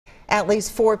At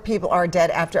least 4 people are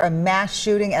dead after a mass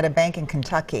shooting at a bank in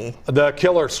Kentucky. The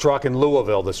killer struck in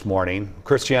Louisville this morning.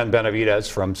 Christian Benavides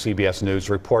from CBS News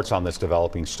reports on this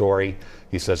developing story.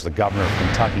 He says the governor of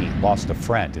Kentucky lost a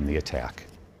friend in the attack.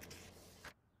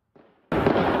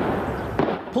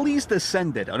 Police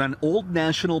descended on an Old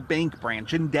National Bank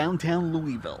branch in downtown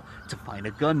Louisville to find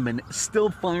a gunman still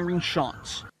firing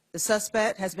shots. The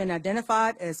suspect has been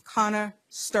identified as Connor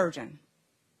Sturgeon,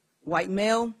 white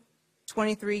male,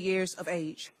 23 years of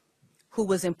age, who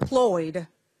was employed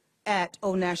at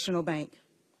Old National Bank.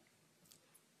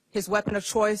 His weapon of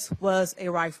choice was a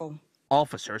rifle.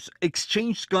 Officers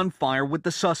exchanged gunfire with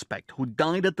the suspect, who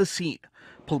died at the scene.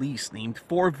 Police named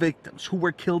 4 victims who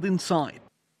were killed inside.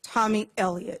 Tommy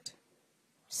Elliot,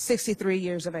 63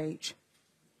 years of age.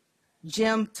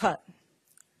 Jim Tutt,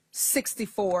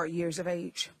 64 years of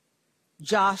age.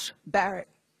 Josh Barrick,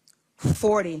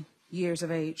 40 years of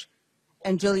age.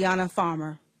 And Juliana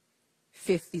Farmer,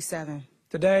 57.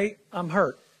 Today, I'm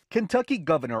hurt. Kentucky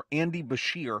Governor Andy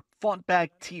Beshear fought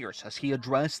back tears as he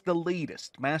addressed the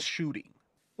latest mass shooting.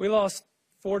 We lost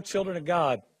 4 children of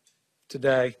God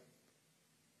today,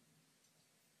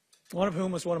 one of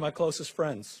whom was one of my closest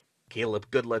friends. Caleb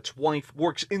Goodlet's wife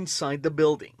works inside the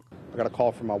building. I got a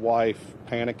call from my wife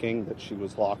panicking that she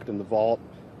was locked in the vault,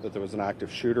 that there was an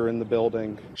active shooter in the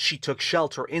building. She took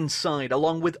shelter inside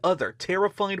along with other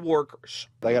terrified workers.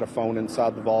 They had a phone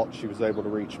inside the vault. She was able to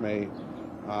reach me.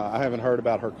 I haven't heard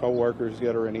about her co-workers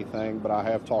yet or anything, but I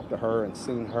have talked to her and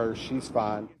seen her. She's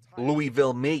fine.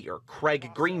 Louisville Mayor Craig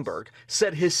Greenberg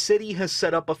said his city has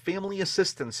set up a family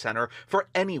assistance center for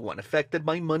anyone affected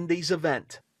by Monday's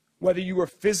event. Whether you were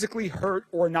physically hurt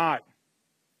or not,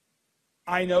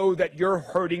 I know that you're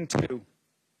hurting too.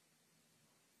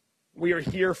 We are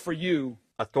here for you.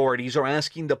 Authorities are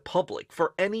asking the public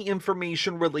for any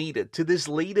information related to this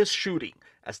latest shooting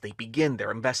as they begin their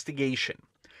investigation.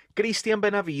 Christian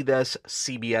Benavides,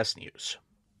 CBS News.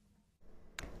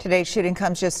 Today's shooting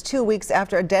comes just 2 weeks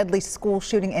after a deadly school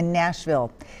shooting in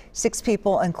Nashville. 6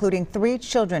 people, including 3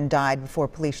 children, died before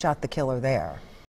police shot the killer there.